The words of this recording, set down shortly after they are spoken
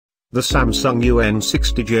The Samsung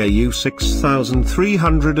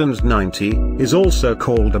UN60JU6390 is also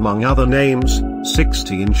called, among other names,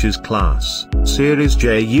 60 inches class, Series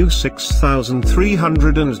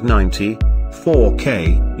JU6390,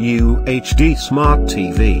 4K, UHD Smart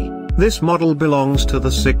TV. This model belongs to the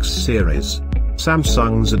 6 series.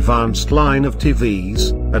 Samsung's advanced line of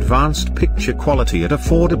TVs, advanced picture quality at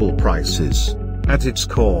affordable prices. At its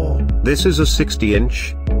core, this is a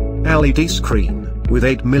 60-inch LED screen with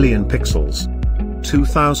 8 million pixels,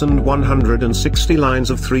 2,160 lines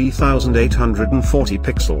of 3,840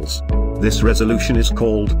 pixels. This resolution is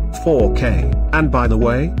called 4K, and by the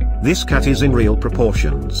way, this cat is in real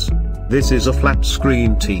proportions. This is a flat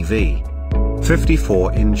screen TV,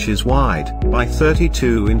 54 inches wide by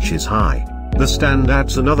 32 inches high. The stand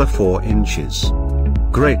adds another 4 inches.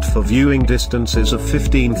 Great for viewing distances of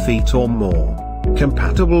 15 feet or more.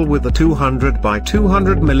 Compatible with the 200 by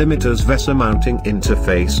 200 mm VESA mounting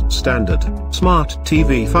interface standard. Smart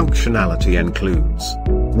TV functionality includes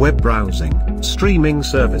web browsing, streaming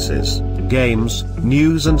services, games,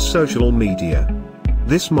 news and social media.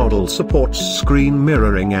 This model supports screen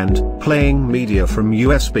mirroring and playing media from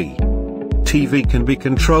USB. TV can be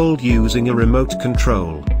controlled using a remote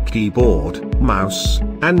control, keyboard, mouse,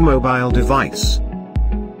 and mobile device.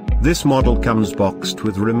 This model comes boxed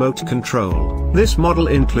with remote control. This model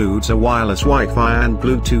includes a wireless Wi-Fi and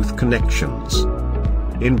Bluetooth connections.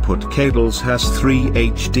 Input cables has 3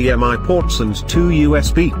 HDMI ports and 2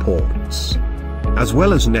 USB ports, as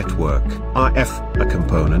well as network, RF, a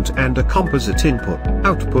component and a composite input.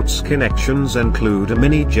 Outputs connections include a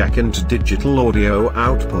mini jack and digital audio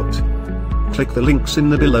output. Click the links in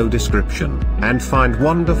the below description, and find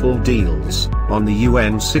wonderful deals on the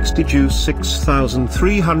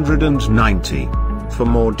UN60JU6390. For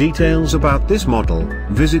more details about this model,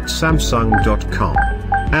 visit samsung.com.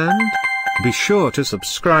 And be sure to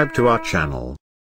subscribe to our channel.